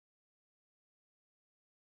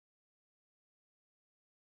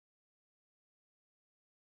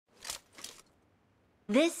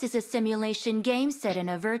This is a simulation game set in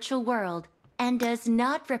a virtual world and does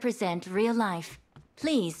not represent real life.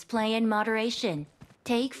 Please play in moderation,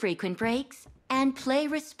 take frequent breaks, and play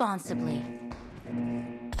responsibly.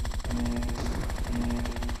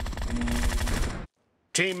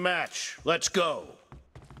 Team match, let's go.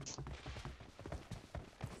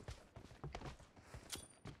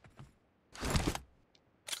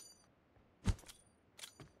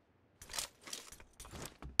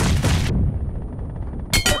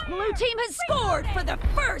 Blue team has scored for the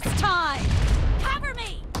first time! Cover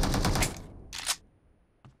me!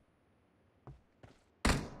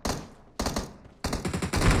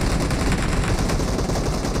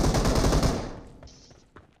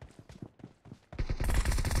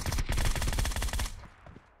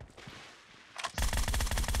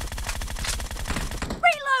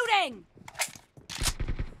 Reloading!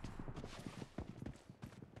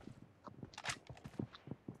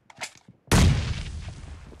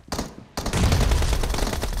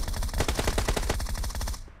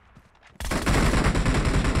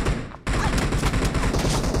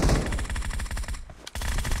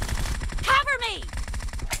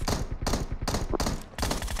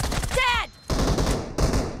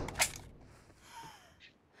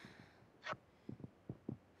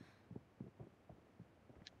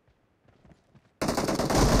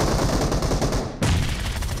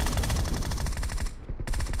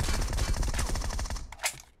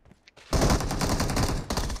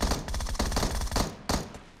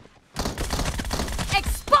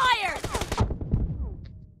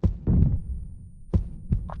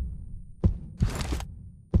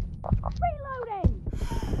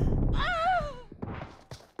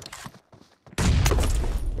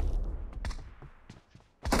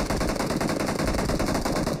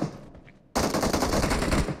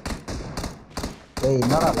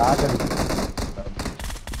 Ennada lag அடிக்குது.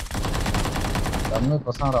 கண்ணு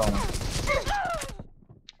பசங்கடா அவன்.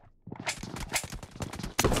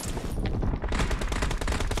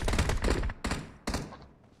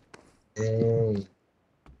 ஏய்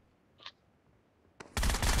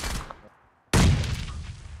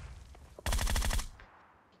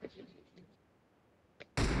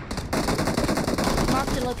Mark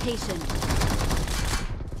the location.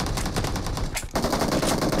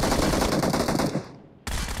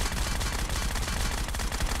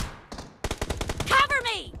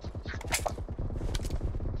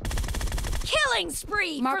 Killing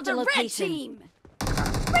spree for the red team!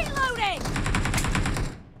 Reloading!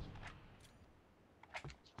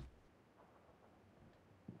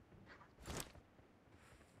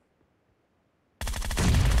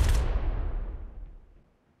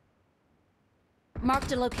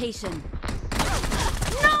 Marked a location.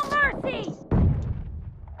 No mercy!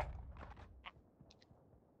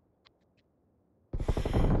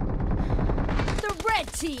 The red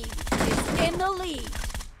team is in the lead.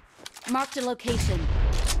 Marked a location.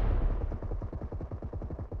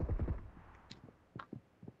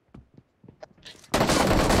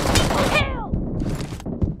 Kill!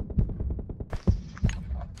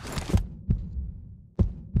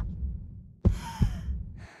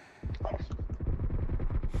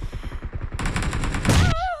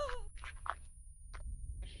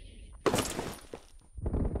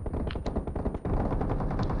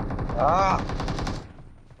 Ah!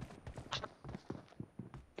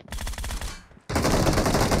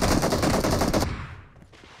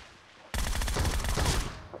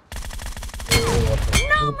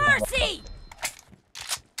 No mercy!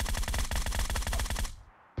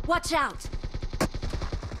 Watch out!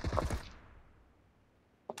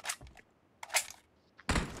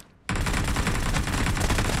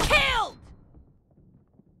 Killed!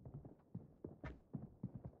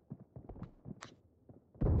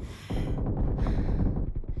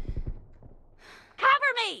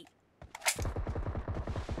 Cover me!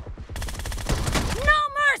 No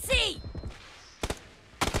mercy!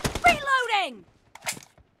 Reloading!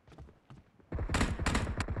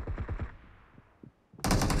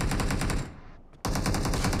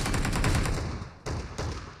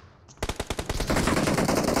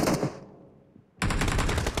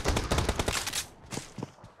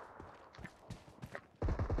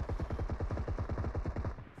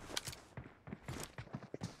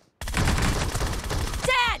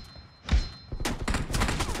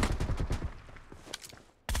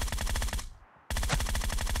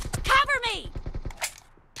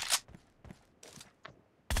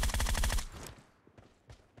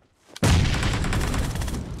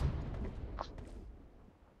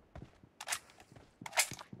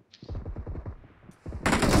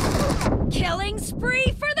 Killing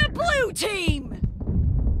spree for the blue team!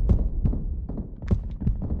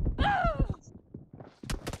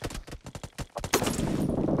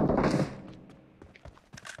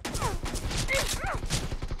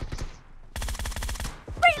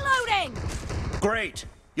 Great!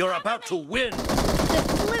 You're about to win!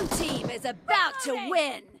 The blue team is about to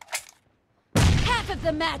win! Half of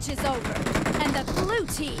the match is over, and the blue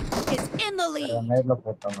team is in the lead! గ్రెనేడ్లో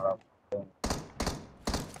పోతాం రా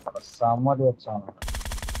సమ్మడి వచ్చాను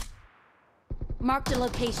Marked a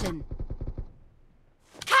location.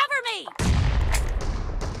 Cover me!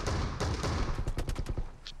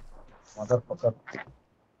 Mother పక్కర్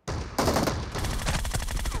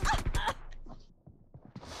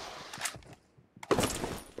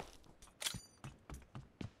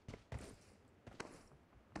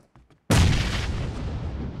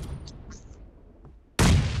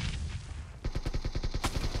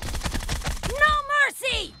No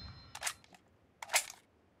mercy!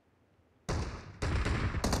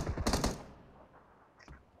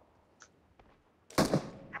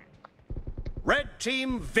 Red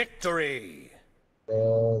team victory!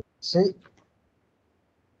 See